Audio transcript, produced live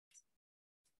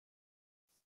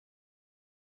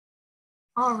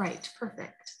All right,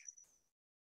 perfect.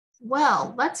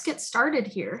 Well, let's get started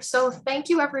here. So thank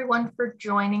you everyone for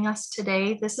joining us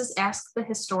today. This is Ask the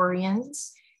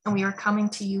Historians, and we are coming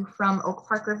to you from Oak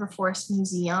Park River Forest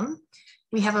Museum.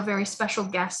 We have a very special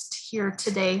guest here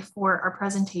today for our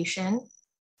presentation.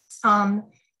 I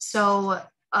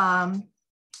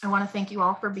want to thank you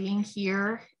all for being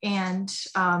here, and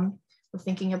we're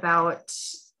thinking about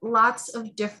lots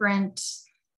of different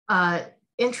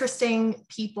interesting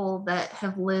people that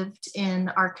have lived in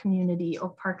our community,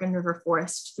 Oak Park and River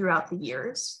Forest, throughout the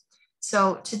years.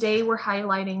 So today we're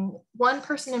highlighting one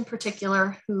person in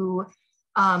particular who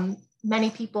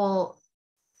many people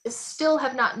still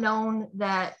have not known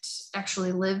that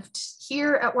actually lived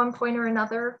here at one point or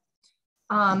another.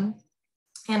 And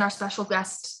our special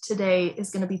guest today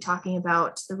is going to be talking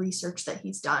about the research that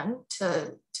he's done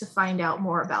to find out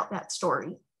more about that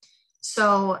story.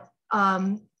 So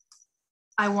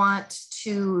I want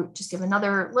to just give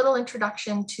another little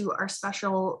introduction to our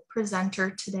special presenter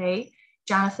today,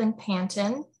 Jonathan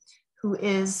Panton, who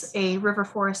is a River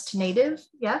Forest native,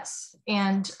 yes,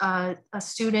 and a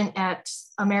student at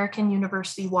American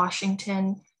University,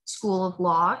 Washington School of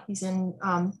Law. He's in,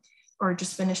 or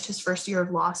just finished his first year of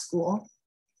law school.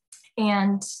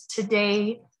 And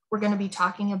today we're going to be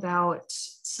talking about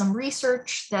some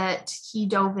research that he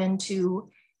dove into,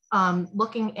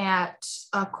 looking at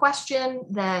a question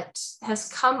that has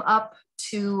come up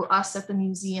to us at the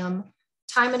museum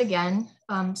time and again.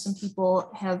 Some people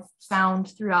have found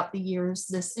throughout the years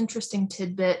this interesting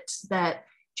tidbit that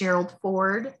Gerald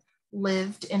Ford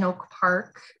lived in Oak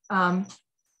Park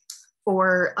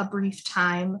for a brief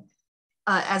time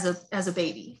as a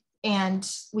baby. And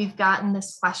we've gotten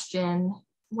this question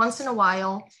once in a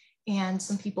while, and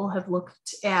some people have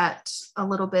looked at a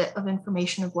little bit of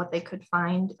information of what they could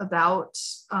find about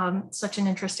such an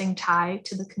interesting tie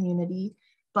to the community.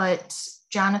 But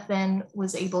Jonathan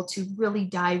was able to really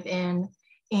dive in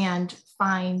and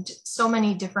find so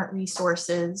many different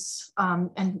resources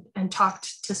and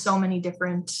talked to so many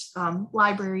different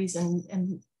libraries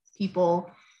and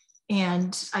people.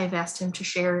 And I've asked him to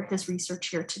share his research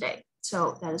here today.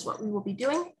 So that is what we will be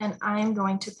doing. And I'm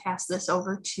going to pass this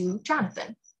over to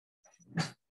Jonathan.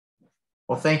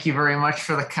 Well, thank you very much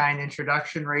for the kind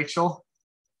introduction, Rachel.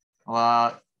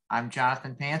 I'm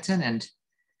Jonathan Panton, and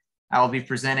I will be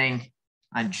presenting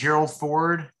on Gerald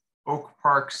Ford, Oak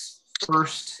Park's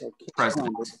first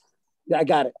president. Yeah, I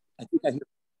got it. I think I hear.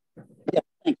 Yeah,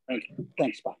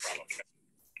 thanks, Bob.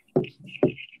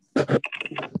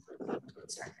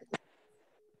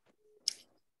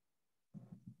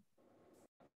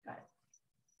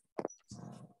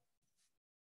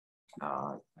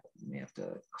 You may have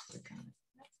to click on it.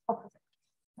 Oh,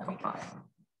 there we go.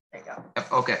 There you go.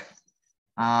 Yep, okay.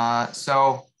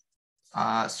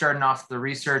 Starting off the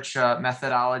research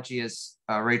methodology, as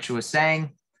Rachel was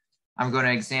saying, I'm going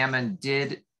to examine,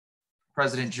 did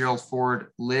President Gerald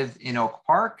Ford live in Oak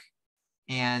Park,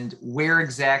 and where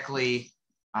exactly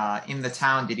in the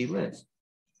town did he live?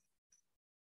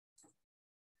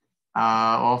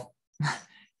 Well,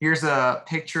 here's a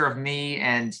picture of me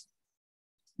and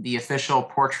the official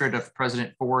portrait of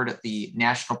President Ford at the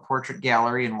National Portrait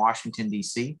Gallery in Washington,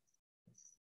 D.C.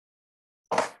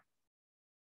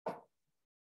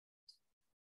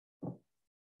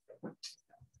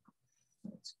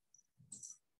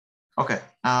 Okay,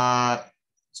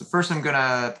 so first I'm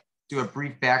gonna do a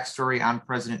brief backstory on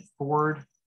President Ford.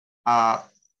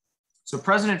 So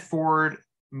President Ford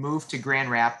moved to Grand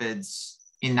Rapids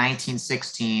in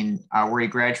 1916, where he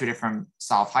graduated from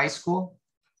South High School.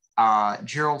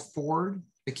 Gerald Ford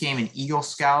became an Eagle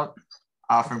Scout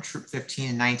from Troop 15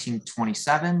 in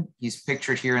 1927. He's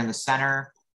pictured here in the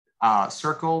center,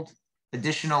 circled.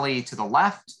 Additionally, to the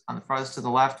left, on the farthest to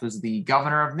the left, was the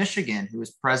governor of Michigan, who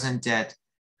was present at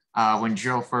when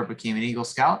Gerald Ford became an Eagle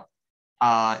Scout.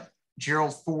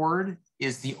 Gerald Ford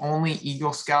is the only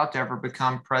Eagle Scout to ever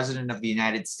become president of the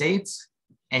United States,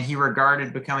 and he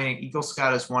regarded becoming an Eagle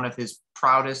Scout as one of his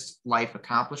proudest life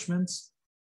accomplishments.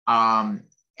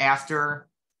 After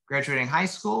graduating high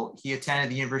school, he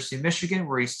attended the University of Michigan,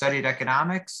 where he studied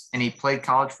economics and he played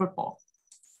college football.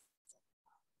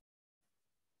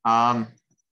 At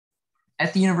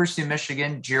the University of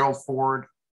Michigan, Gerald Ford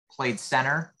played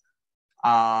center.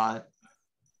 While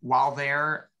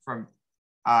there,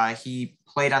 he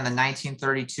played on the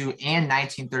 1932 and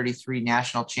 1933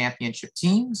 national championship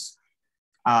teams.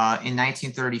 In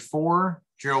 1934,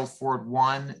 Gerald Ford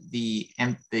won the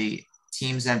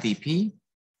team's MVP.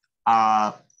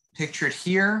 Pictured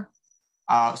here,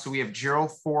 so we have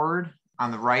Gerald Ford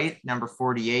on the right, number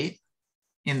 48.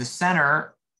 In the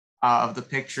center, of the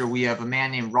picture, we have a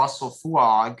man named Russell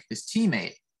Fuog, his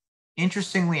teammate.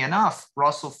 Interestingly enough,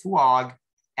 Russell Fuog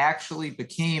actually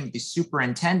became the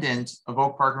superintendent of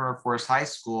Oak Park River Forest High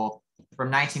School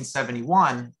from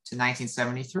 1971 to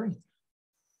 1973.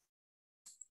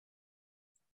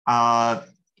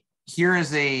 Here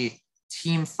is a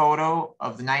team photo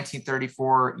of the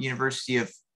 1934 University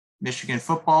of Michigan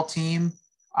football team,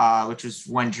 which is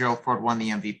when Gerald Ford won the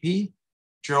MVP.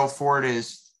 Gerald Ford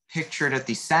is pictured at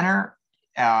the center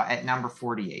at number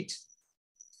 48.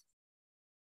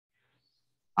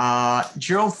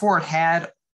 Gerald Ford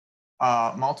had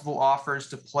multiple offers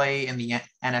to play in the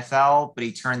NFL, but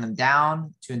he turned them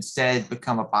down to instead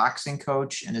become a boxing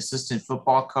coach and assistant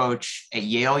football coach at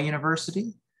Yale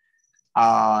University.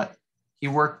 He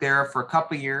worked there for a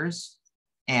couple of years,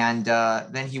 and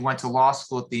then he went to law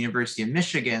school at the University of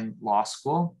Michigan Law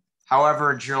School.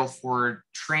 However, Gerald Ford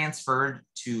transferred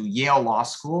to Yale Law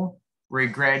School, where he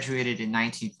graduated in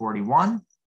 1941.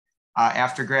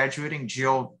 After graduating,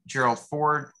 Gerald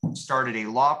Ford started a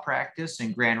law practice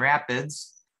in Grand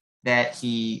Rapids that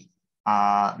he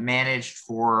managed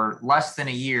for less than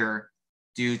a year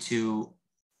due to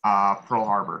Pearl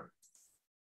Harbor.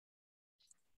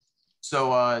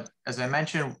 So as I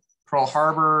mentioned, Pearl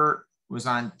Harbor was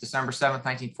on December 7th,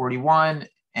 1941,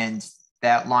 and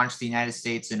that launched the United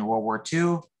States into World War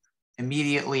II.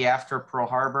 Immediately after Pearl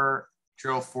Harbor,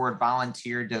 Gerald Ford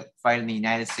volunteered to fight in the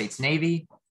United States Navy.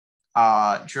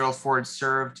 Gerald Ford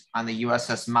served on the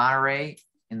USS Monterey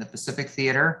in the Pacific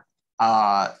Theater.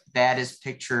 That is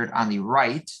pictured on the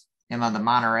right, him on the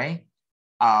Monterey.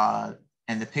 And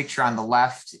the picture on the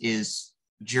left is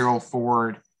Gerald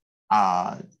Ford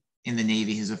in the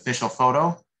Navy, his official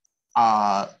photo.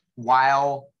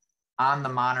 While on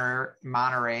the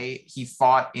Monterey, he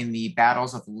fought in the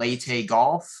battles of Leyte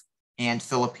Gulf and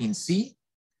Philippine Sea.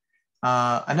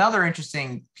 Another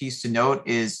interesting piece to note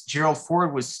is Gerald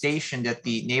Ford was stationed at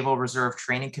the Naval Reserve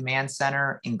Training Command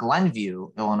Center in Glenview,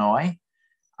 Illinois,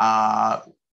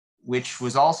 which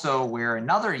was also where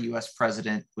another US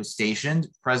president was stationed,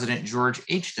 President George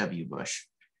H.W. Bush.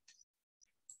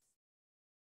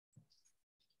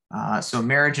 So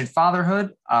marriage and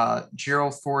fatherhood,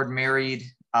 Gerald Ford married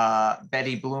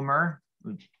Betty Bloomer,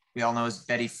 who we all know as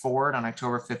Betty Ford, on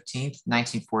October 15th,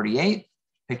 1948,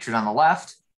 pictured on the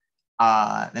left.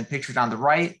 Then pictured on the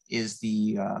right is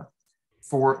a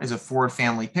Ford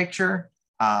family picture.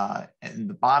 In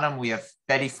the bottom, we have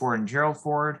Betty Ford and Gerald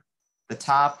Ford. The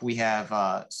top, we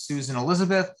have Susan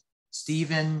Elizabeth,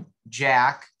 Stephen,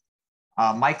 Jack,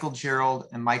 Michael Gerald,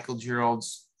 and Michael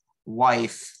Gerald's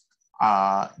wife,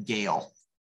 Gail.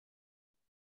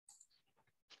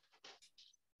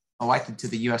 Elected to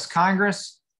the US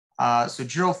Congress. So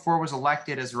Gerald Ford was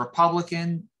elected as a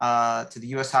Republican to the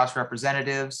US House of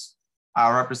Representatives,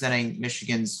 representing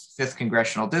Michigan's 5th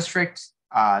Congressional District.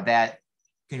 That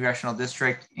congressional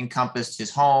district encompassed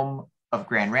his home of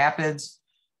Grand Rapids.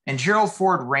 And Gerald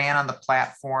Ford ran on the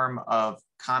platform of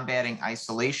combating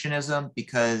isolationism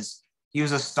because he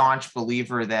was a staunch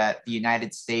believer that the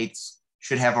United States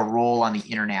should have a role on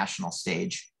the international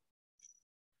stage.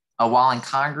 While in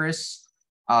Congress,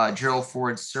 Gerald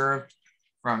Ford served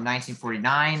from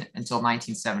 1949 until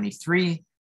 1973.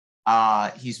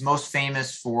 He's most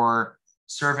famous for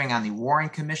serving on the Warren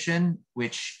Commission,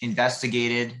 which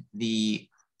investigated the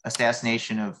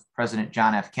assassination of President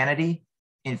John F. Kennedy.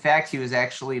 In fact, he was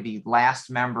actually the last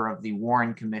member of the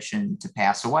Warren Commission to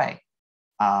pass away.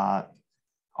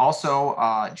 Also,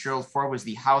 Gerald Ford was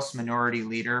the House Minority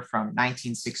Leader from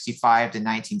 1965 to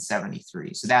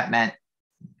 1973. So that meant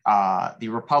the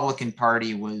Republican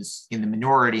Party was in the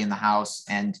minority in the House,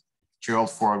 and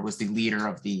Gerald Ford was the leader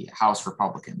of the House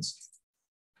Republicans.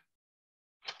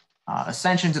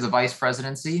 Ascension to the vice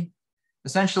presidency.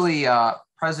 Essentially,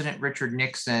 President Richard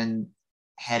Nixon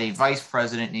had a vice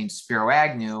president named Spiro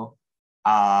Agnew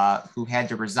who had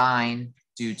to resign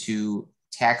due to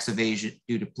tax evasion,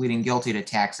 due to pleading guilty to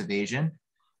tax evasion.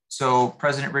 So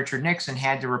President Richard Nixon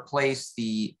had to replace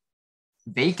the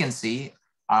vacancy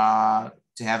to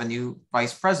have a new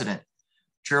vice president.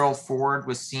 Gerald Ford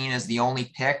was seen as the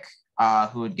only pick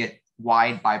who would get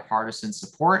wide bipartisan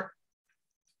support,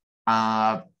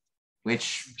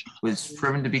 which was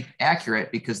proven to be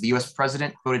accurate because the US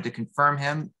president voted to confirm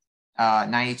him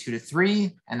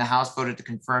 92-3, and the House voted to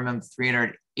confirm him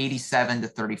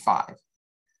 387-35.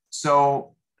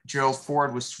 So Gerald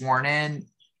Ford was sworn in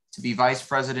to be vice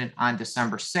president on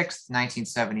December 6th,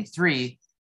 1973,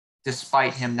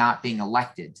 despite him not being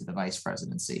elected to the vice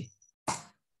presidency.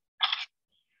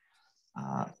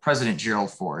 President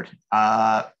Gerald Ford.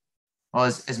 Well,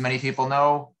 as many people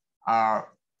know,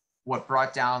 what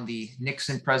brought down the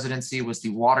Nixon presidency was the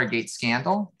Watergate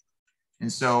scandal.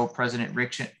 And so President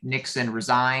Nixon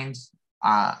resigned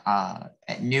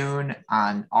at noon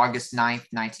on August 9th,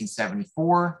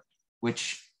 1974,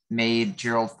 which made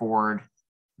Gerald Ford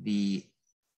the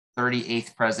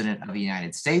 38th president of the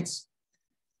United States.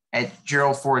 At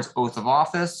Gerald Ford's oath of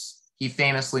office, he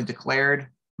famously declared,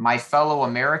 "My fellow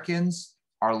Americans,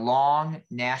 our long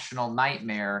national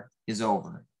nightmare is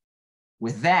over."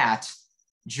 With that,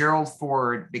 Gerald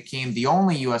Ford became the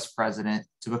only US president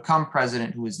to become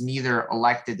president who was neither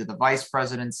elected to the vice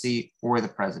presidency or the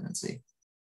presidency.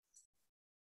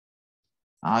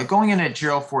 Going into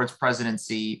Gerald Ford's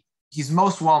presidency, he's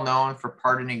most well known for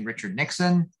pardoning Richard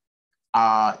Nixon.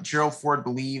 Gerald Ford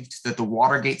believed that the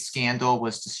Watergate scandal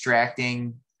was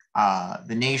distracting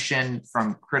the nation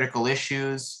from critical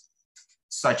issues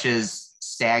such as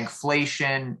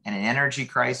stagflation and an energy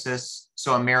crisis,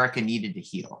 so America needed to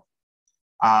heal.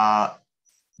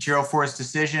 Gerald Ford's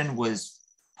decision was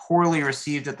poorly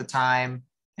received at the time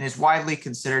and is widely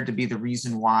considered to be the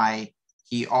reason why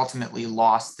he ultimately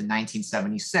lost the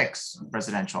 1976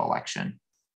 presidential election.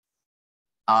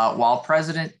 While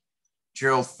president,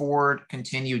 Gerald Ford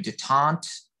continued detente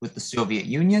with the Soviet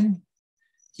Union.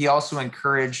 He also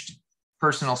encouraged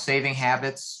personal saving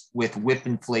habits with whip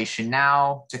inflation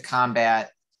now to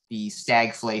combat the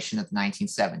stagflation of the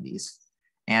 1970s.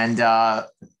 And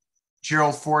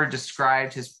Gerald Ford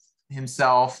described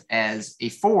himself as a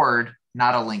Ford,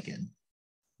 not a Lincoln.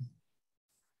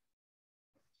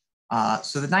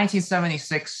 So the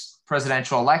 1976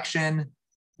 presidential election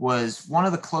was one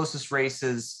of the closest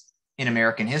races in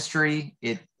American history.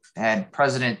 It had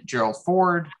President Gerald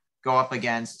Ford go up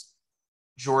against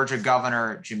Georgia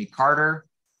Governor Jimmy Carter.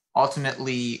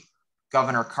 Ultimately,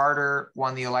 Governor Carter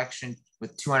won the election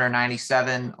with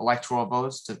 297 electoral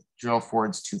votes to Gerald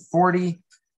Ford's 240,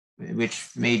 which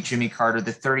made Jimmy Carter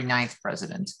the 39th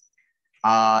president.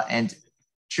 And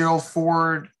Gerald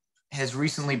Ford has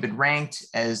recently been ranked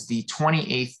as the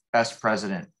 28th best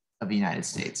president of the United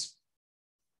States.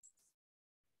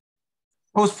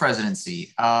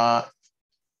 Post-presidency.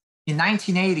 In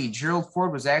 1980, Gerald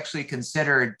Ford was actually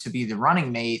considered to be the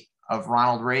running mate of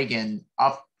Ronald Reagan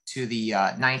up to the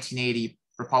 1980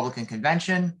 Republican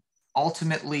convention.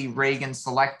 Ultimately, Reagan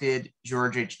selected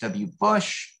George H.W.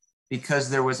 Bush because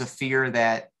there was a fear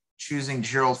that choosing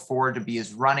Gerald Ford to be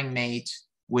his running mate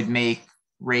would make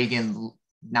Reagan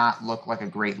not look like a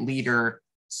great leader,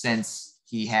 since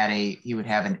he would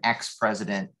have an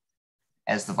ex-president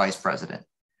as the vice president.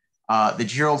 The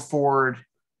Gerald Ford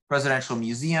Presidential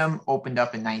Museum opened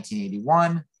up in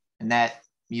 1981, and that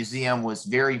museum was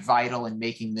very vital in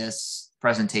making this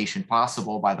presentation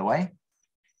possible, by the way.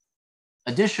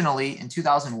 Additionally, in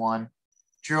 2001,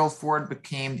 Gerald Ford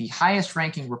became the highest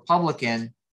ranking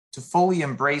Republican to fully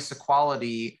embrace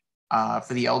equality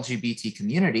for the LGBT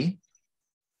community.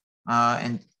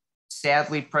 And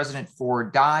sadly, President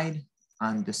Ford died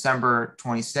on December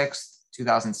 26th,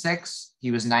 2006.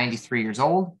 He was 93 years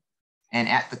old. And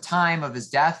at the time of his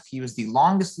death, he was the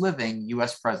longest living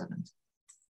US president.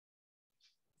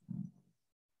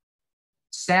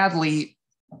 Sadly,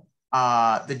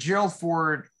 the Gerald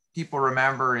Ford people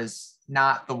remember is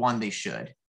not the one they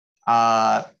should.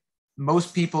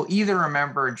 Most people either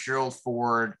remember Gerald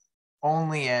Ford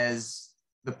only as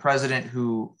the president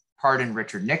who pardoned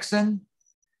Richard Nixon,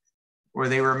 or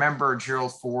they remember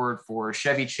Gerald Ford for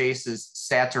Chevy Chase's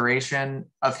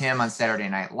satiration of him on Saturday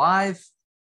Night Live,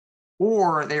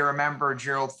 or they remember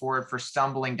Gerald Ford for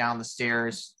stumbling down the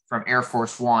stairs from Air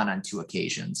Force One on 2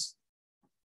 occasions.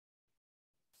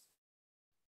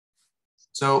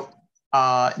 So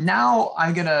now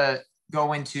I'm gonna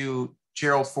go into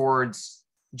Gerald Ford's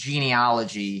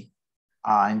genealogy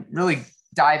and really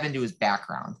dive into his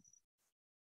background.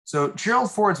 So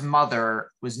Gerald Ford's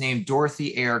mother was named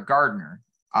Dorothy Ayr Gardner.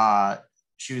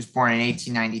 She was born in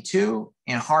 1892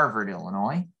 in Harvard,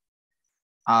 Illinois.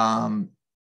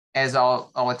 As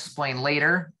I'll explain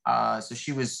later, so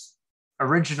she was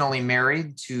originally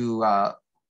married to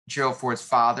Gerald Ford's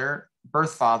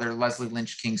birth father, Leslie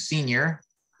Lynch King Sr.,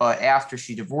 but after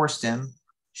she divorced him,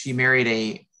 she married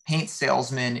a paint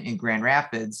salesman in Grand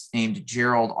Rapids named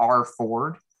Gerald R.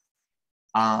 Ford.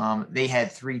 They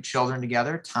had 3 children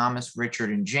together, Thomas,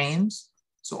 Richard, and James.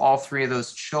 So all 3 of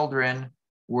those children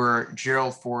were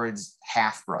Gerald Ford's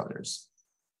half-brothers.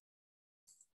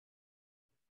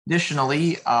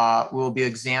 Additionally, we'll be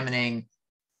examining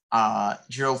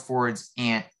Gerald Ford's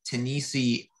Aunt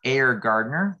Tennessee Ayr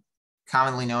Gardner,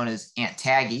 commonly known as Aunt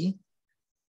Taggy.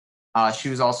 She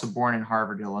was also born in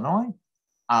Harvard, Illinois,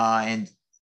 and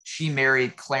she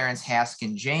married Clarence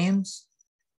Haskin James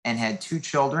and had 2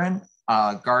 children,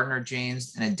 Gardner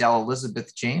James, and Adele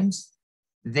Elizabeth James.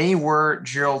 They were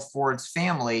Gerald Ford's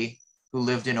family who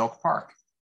lived in Oak Park.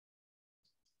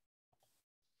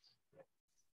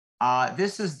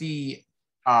 This is the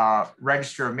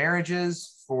Register of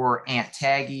Marriages for Aunt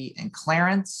Taggy and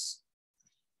Clarence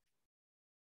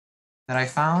that I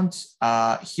found.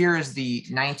 Here is the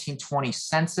 1920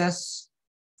 census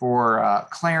for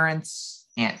Clarence,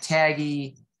 Aunt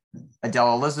Taggy,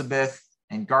 Adele Elizabeth,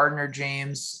 and Gardner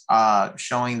James,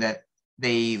 showing that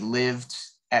they lived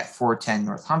at 410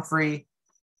 North Humphrey.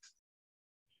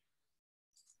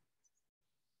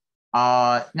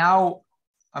 Now,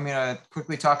 I'm going to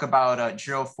quickly talk about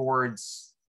Gerald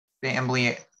Ford's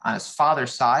family on his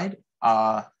father's side.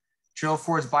 Gerald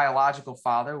Ford's biological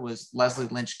father was Leslie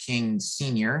Lynch King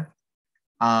Sr.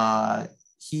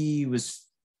 He was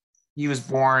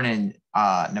born in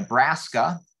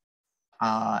Nebraska,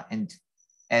 and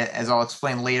as I'll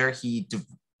explain later,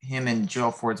 him and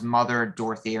Gerald Ford's mother,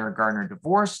 Dorothy Ayr Gardner,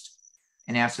 divorced.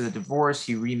 And after the divorce,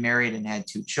 he remarried and had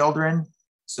 2 children.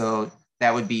 So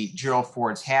that would be Gerald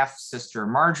Ford's half-sister,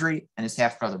 Marjorie, and his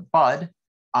half-brother, Bud.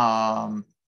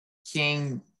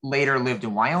 King later lived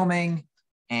in Wyoming,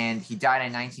 and he died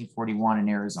in 1941 in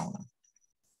Arizona.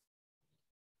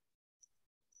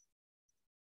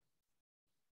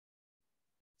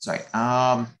 Sorry.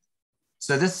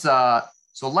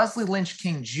 So Leslie Lynch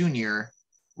King Jr.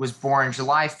 was born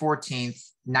July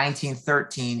 14th,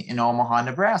 1913 in Omaha,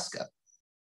 Nebraska.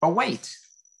 But wait,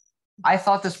 I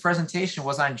thought this presentation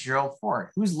was on Gerald Ford.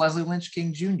 Who's Leslie Lynch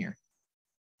King Jr.?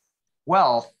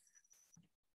 Well,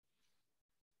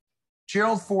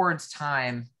 Gerald Ford's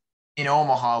time in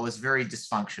Omaha was very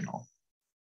dysfunctional.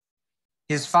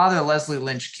 His father, Leslie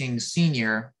Lynch King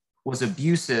Sr., was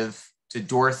abusive to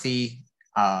Dorothy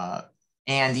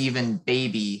and even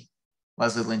baby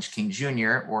Leslie Lynch King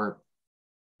Jr., or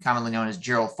commonly known as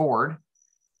Gerald Ford.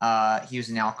 He was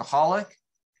an alcoholic,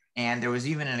 and there was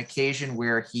even an occasion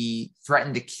where he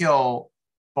threatened to kill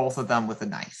both of them with a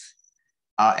knife.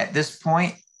 At this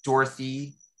point,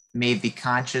 Dorothy made the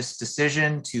conscious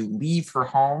decision to leave her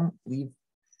home, leave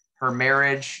her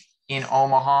marriage in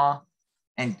Omaha,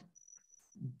 and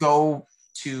go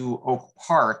to Oak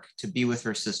Park to be with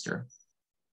her sister.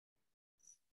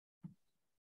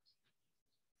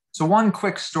 So one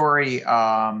quick story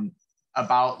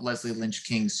about Leslie Lynch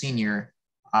King Sr.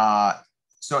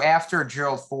 So after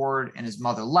Gerald Ford and his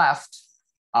mother left,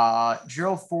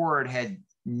 Gerald Ford had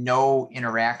no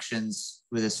interactions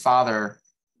with his father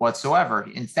whatsoever.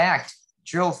 In fact,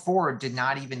 Gerald Ford did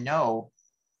not even know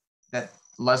that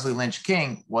Leslie Lynch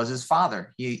King was his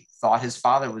father. He thought his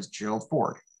father was Gerald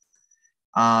Ford.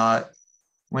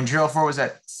 When Gerald Ford was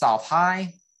at South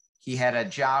High, he had a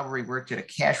job where he worked at a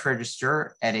cash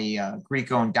register at a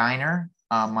Greek-owned diner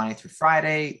Monday through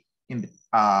Friday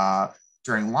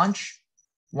during lunch.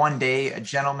 One day, a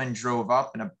gentleman drove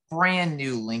up in a brand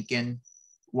new Lincoln,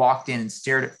 walked in and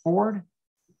stared at Ford.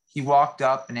 He walked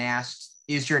up and asked,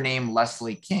 "Is your name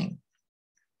Leslie King?"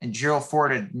 And Gerald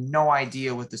Ford had no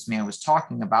idea what this man was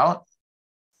talking about.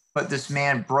 But this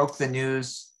man broke the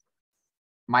news.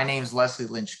 "My name's Leslie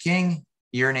Lynch King.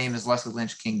 Your name is Leslie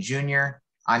Lynch King Jr.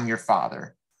 I'm your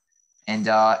father." And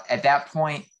at that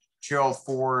point, Gerald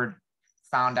Ford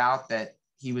found out that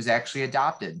he was actually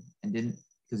adopted and didn't,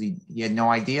 because he had no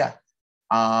idea.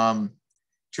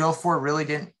 Gerald Ford really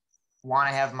didn't want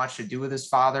to have much to do with his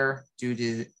father due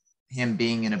to him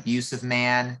being an abusive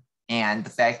man and the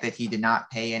fact that he did not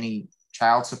pay any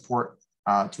child support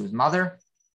to his mother.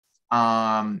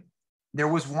 There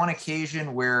was one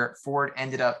occasion where Ford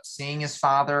ended up seeing his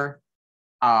father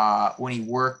when he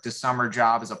worked a summer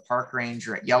job as a park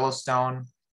ranger at Yellowstone.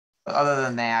 But other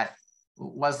than that,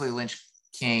 Leslie Lynch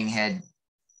King had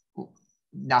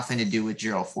nothing to do with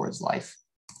Gerald Ford's life.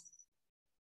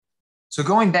 So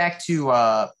going back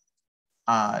to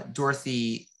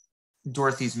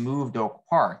Dorothy's move to Oak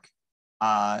Park.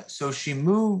 So she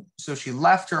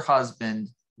left her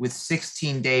husband with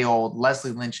 16-day-old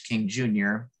Leslie Lynch King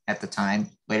Jr. at the time,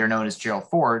 later known as Gerald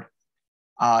Ford,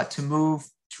 to move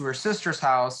to her sister's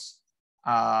house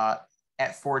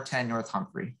at 410 North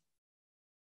Humphrey.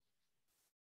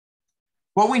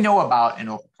 What we know about in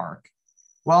Oak Park.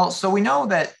 Well, so we know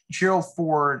that Gerald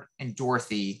Ford and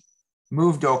Dorothy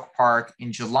moved to Oak Park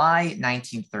in July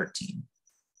 1913.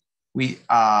 We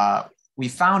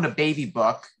found a baby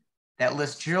book that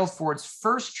lists Gerald Ford's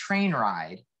first train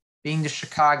ride being to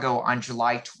Chicago on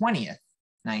July 20th,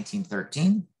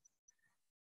 1913.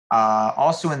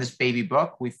 Also in this baby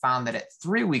book, we found that at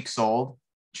 3 weeks old,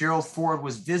 Gerald Ford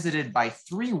was visited by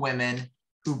 3 women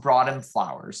who brought him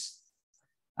flowers.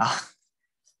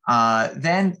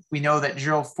 Then we know that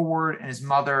Gerald Ford and his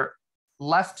mother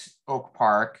left Oak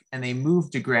Park and they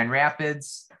moved to Grand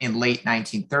Rapids in late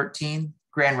 1913.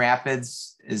 Grand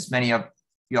Rapids, as many of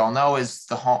you all know, is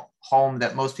the home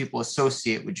that most people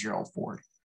associate with Gerald Ford.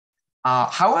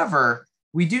 However,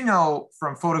 we do know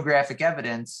from photographic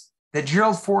evidence that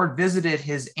Gerald Ford visited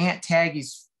his Aunt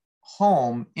Taggie's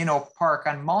home in Oak Park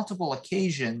on multiple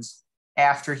occasions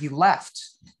after he left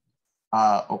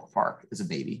Oak Park as a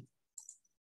baby.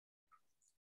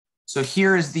 So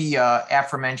here is the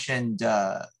aforementioned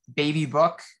baby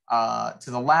book. To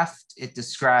the left, it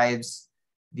describes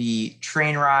the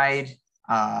train ride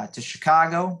to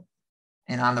Chicago.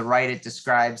 And on the right, it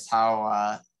describes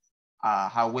how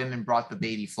women brought the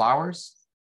baby flowers.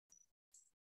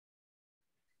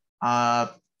 So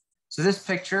this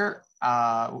picture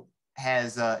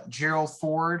has Gerald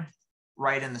Ford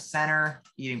right in the center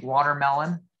eating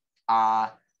watermelon.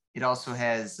 It also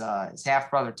has his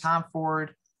half-brother Tom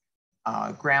Ford,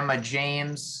 Grandma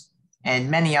James,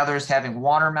 and many others having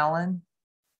watermelon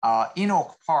in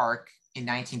Oak Park in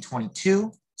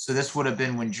 1922. So this would have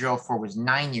been when Gerald Ford was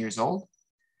 9 years old.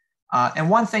 And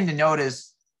one thing to note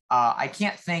is I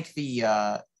can't thank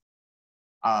the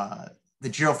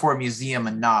Gerald Ford Museum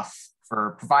enough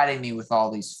for providing me with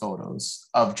all these photos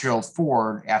of Gerald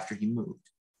Ford after he moved.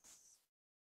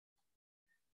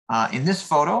 In this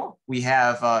photo, we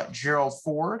have Gerald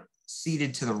Ford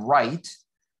seated to the right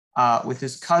with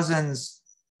his cousins,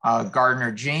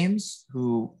 Gardner James,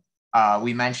 who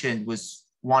we mentioned was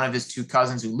one of his two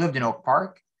cousins who lived in Oak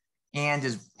Park, and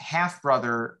his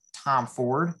half-brother, Tom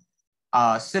Ford,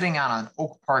 sitting on an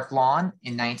Oak Park lawn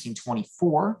in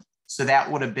 1924. So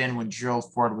that would have been when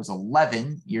Gerald Ford was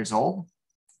 11 years old.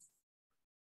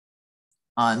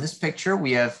 In this picture,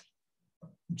 we have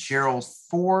Gerald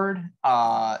Ford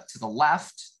to the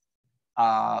left.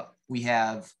 We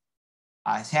have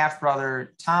his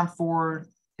half-brother, Tom Ford,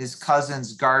 his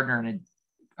cousins, Gardner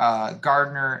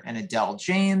and Adele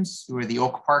James, who are the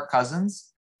Oak Park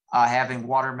cousins, having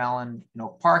watermelon in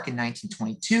Oak Park in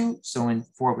 1922, so when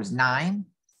Ford was 9.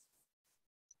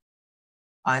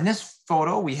 In this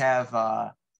photo, we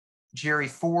have Jerry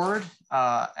Ford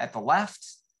at the left,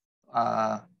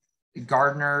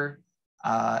 Gardner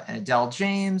and Adele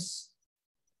James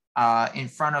in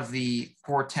front of the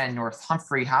 410 North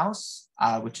Humphrey House,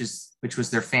 which was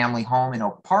their family home in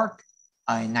Oak Park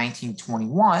in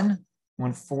 1921,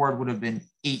 when Ford would have been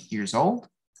 8 years old.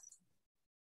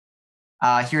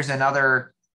 Here's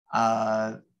another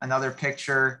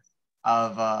picture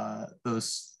of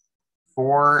those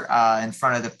four in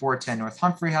front of the 410 North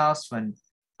Humphrey House when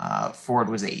Ford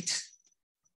was 8.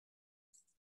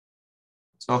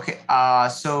 So, okay,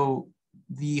 so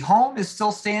the home is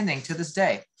still standing to this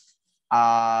day.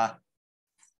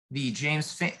 The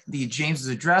James's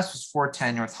address was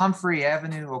 410 North Humphrey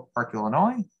Avenue, Oak Park,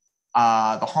 Illinois.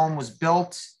 The home was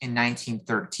built in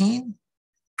 1913,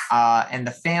 and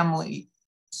the family.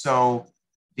 So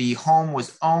the home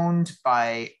was owned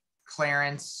by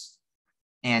Clarence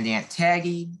and Aunt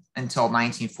Taggie until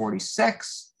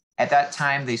 1946. At that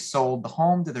time, they sold the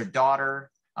home to their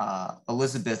daughter, Adele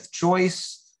Elizabeth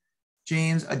Joyce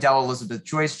James,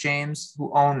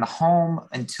 who owned the home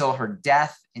until her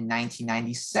death in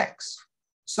 1996.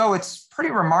 So it's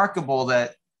pretty remarkable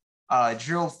that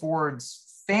Gerald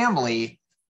Ford's family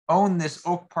owned this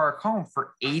Oak Park home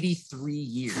for 83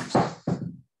 years.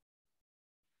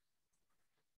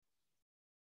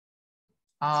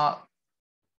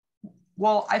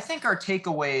 Well, I think our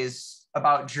takeaways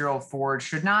about Gerald Ford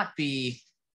should not be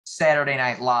Saturday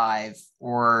Night Live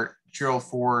or Gerald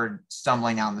Ford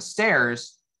stumbling down the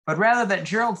stairs, but rather that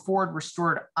Gerald Ford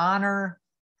restored honor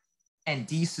and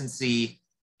decency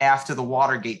after the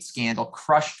Watergate scandal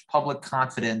crushed public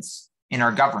confidence in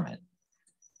our government.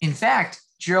 In fact,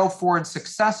 Gerald Ford's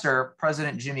successor,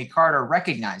 President Jimmy Carter,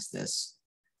 recognized this.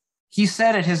 He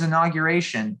said at his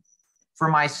inauguration, "For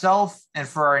myself and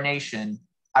for our nation,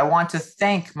 I want to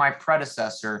thank my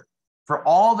predecessor for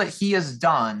all that he has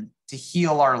done to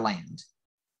heal our land."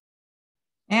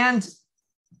 And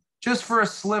just for a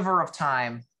sliver of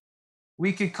time,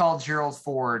 we could call Gerald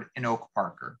Ford an Oak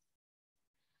Parker.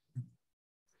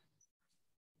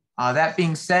 That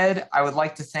being said, I would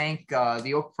like to thank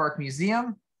the Oak Park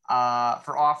Museum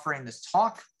for offering this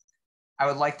talk. I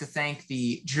would like to thank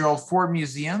the Gerald Ford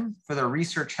Museum for their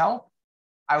research help.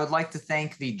 I would like to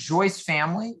thank the Joyce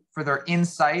family for their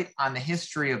insight on the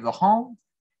history of the home.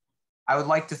 I would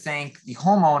like to thank the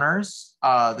homeowners,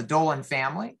 the Dolan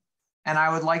family, and I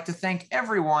would like to thank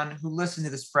everyone who listened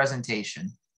to this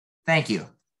presentation. Thank you.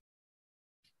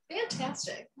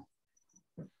 Fantastic.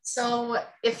 So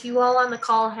if you all on the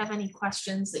call have any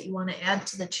questions that you want to add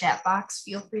to the chat box,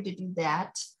 feel free to do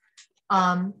that.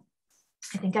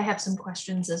 I think I have some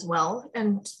questions as well.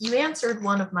 And you answered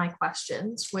one of my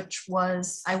questions, which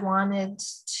was I wanted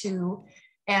to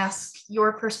ask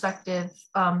your perspective,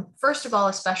 first of all,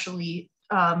 especially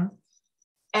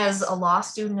as a law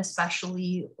student,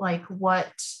 especially, like,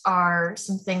 what are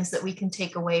some things that we can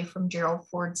take away from Gerald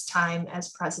Ford's time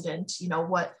as president? You know,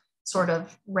 what sort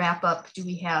of wrap up do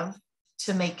we have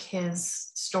to make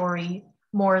his story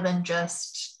more than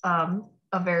just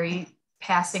a very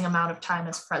passing amount of time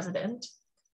as president?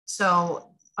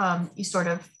 So you sort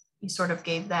of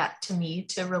gave that to me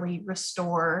to really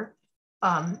restore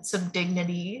some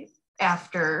dignity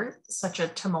after such a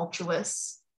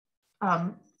tumultuous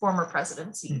former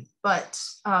presidency. But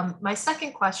my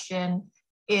second question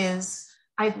is,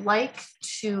 I'd like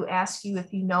to ask you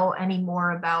if you know any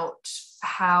more about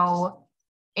how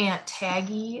Aunt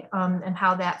Taggy and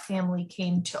how that family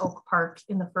came to Oak Park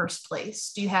in the first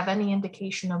place. Do you have any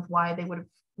indication of why they would have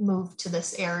moved to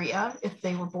this area if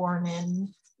they were born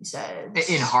in, you said?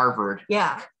 In Harvard.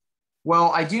 Yeah.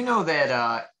 Well, I do know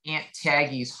that Aunt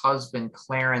Taggy's husband,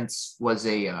 Clarence, was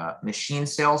a machine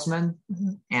salesman.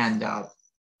 Mm-hmm. And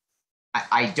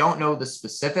I don't know the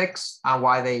specifics on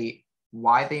why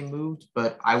they moved,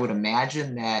 but I would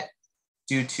imagine that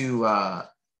due to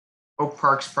Oak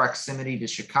Park's proximity to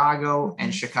Chicago, mm-hmm.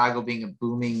 and Chicago being a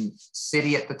booming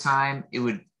city at the time, it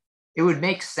would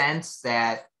make sense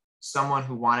that someone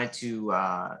who wanted to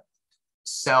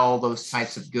sell those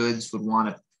types of goods would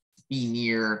want to be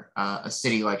near a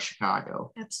city like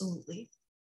Chicago. Absolutely.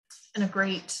 And a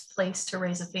great place to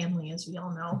raise a family, as we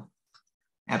all know.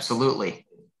 Absolutely.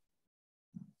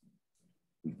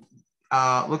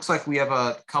 Looks like we have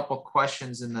a couple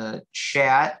questions in the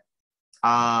chat.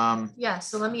 Yeah,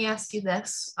 so let me ask you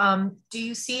this. Do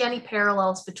you see any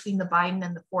parallels between the Biden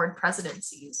and the Ford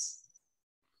presidencies?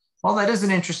 Well, that is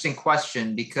an interesting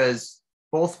question because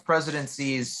both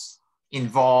presidencies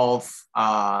involve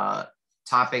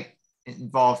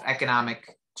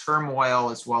economic turmoil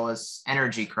as well as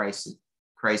energy crises.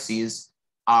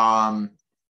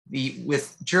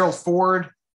 With Gerald Ford,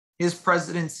 his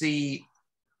presidency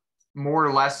more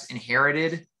or less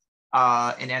inherited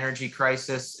an energy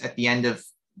crisis at the end of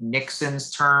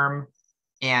Nixon's term,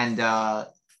 and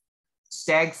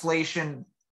stagflation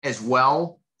as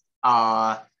well.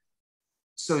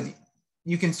 So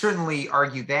you can certainly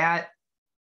argue that.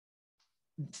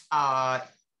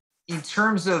 In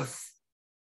terms of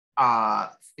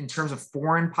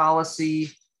foreign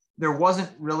policy, there wasn't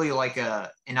really like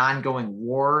an ongoing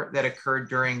war that occurred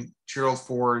during Gerald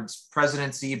Ford's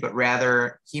presidency, but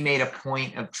rather he made a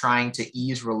point of trying to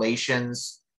ease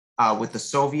relations with the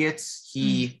Soviets.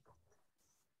 He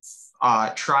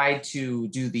tried to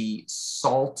do the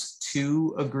SALT II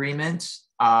agreement,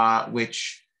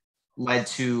 which led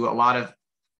to a lot of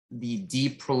the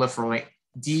deproliferation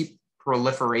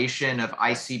of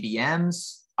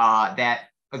ICBMs. That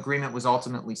agreement was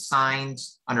ultimately signed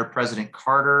under President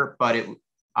Carter, but it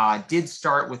did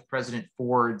start with President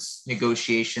Ford's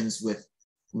negotiations with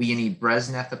Leonid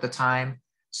Brezhnev at the time.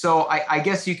 So I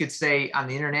guess you could say on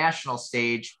the international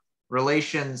stage,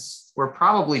 relations were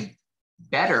probably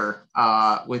better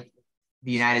with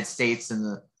the United States and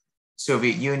the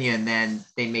Soviet Union than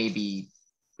they may be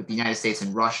with the United States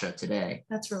and Russia today.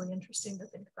 That's really interesting to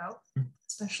think about,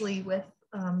 especially with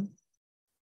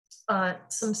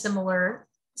some similar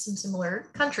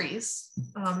countries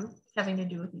having to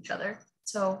do with each other.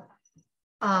 So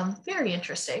very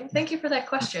interesting. Thank you for that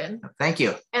question. Thank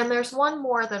you. And there's one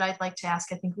more that I'd like to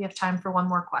ask. I think we have time for one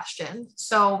more question.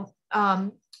 So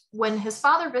when his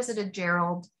father visited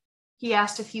Gerald, he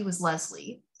asked if he was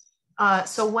Leslie.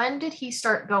 So when did he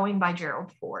start going by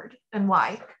Gerald Ford and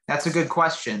why? That's a good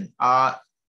question.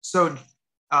 So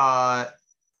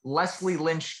Leslie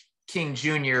Lynch King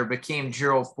Jr. became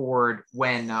Gerald Ford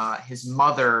when his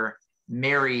mother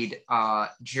married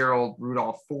Gerald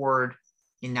Rudolph Ford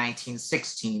in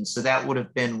 1916. So that would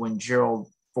have been when Gerald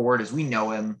Ford, as we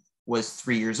know him, was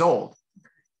 3 years old.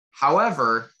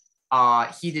 However,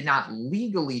 he did not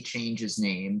legally change his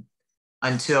name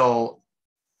until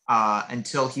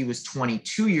he was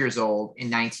 22 years old in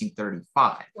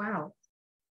 1935. Wow,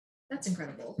 that's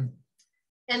incredible.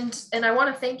 And I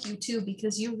want to thank you too,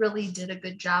 because you really did a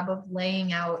good job of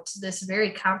laying out this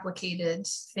very complicated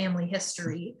family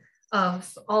history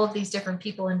of all of these different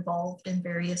people involved in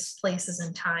various places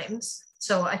and times.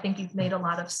 So I think you've made a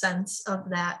lot of sense of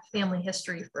that family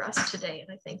history for us today, and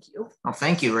I thank you. Oh,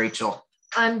 thank you, Rachel.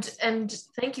 And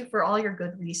thank you for all your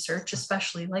good research,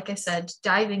 especially, like I said,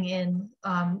 diving in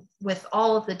with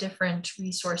all of the different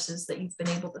resources that you've been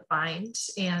able to find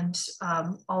and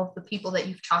all of the people that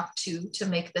you've talked to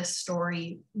make this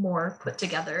story more put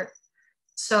together.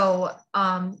 So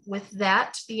with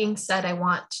that being said, I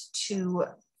want to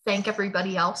thank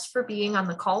everybody else for being on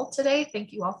the call today.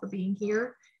 Thank you all for being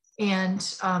here and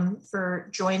for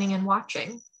joining and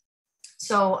watching.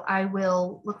 So I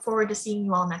will look forward to seeing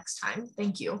you all next time.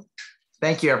 Thank you.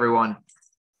 Thank you, everyone.